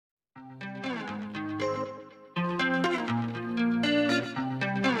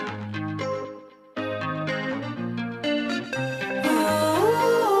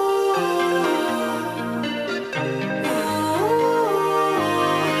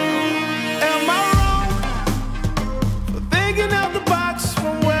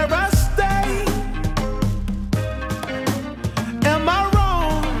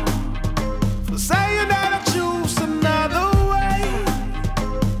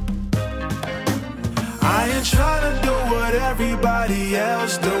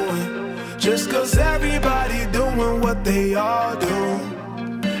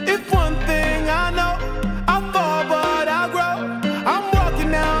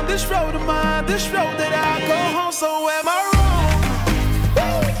this road of mine, this road that I go home. So am I wrong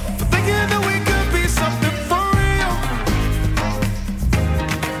for thinking that we could be something for real?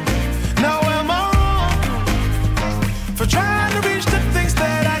 Now am I wrong for trying to reach the things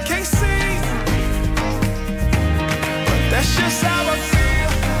that I can't see? But that's just how I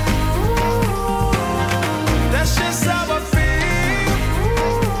feel. That's just how I feel.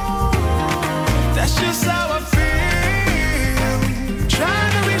 That's just how I feel.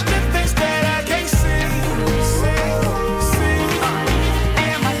 Trying to reach the things that I can't see.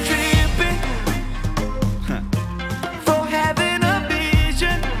 Am I tripping for having a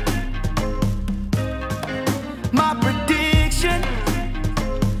vision? My prediction,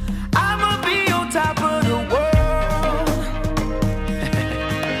 I'ma be on top of the world.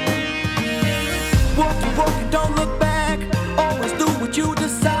 Walking, walking, don't look back. Always do what you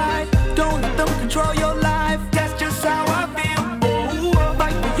decide. Don't let them control your life. That's just how I feel. Oh,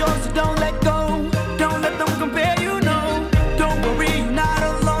 fight for yours, so don't let go. Don't let them compare, you know. Don't worry, you're not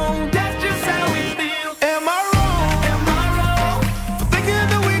alone. That's just how we feel. Am I wrong? Am I wrong for thinking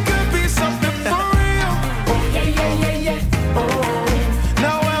that we could be something for real? Oh, yeah, yeah, yeah, yeah. Oh,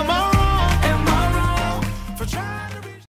 now am I wrong? Am I wrong for trying?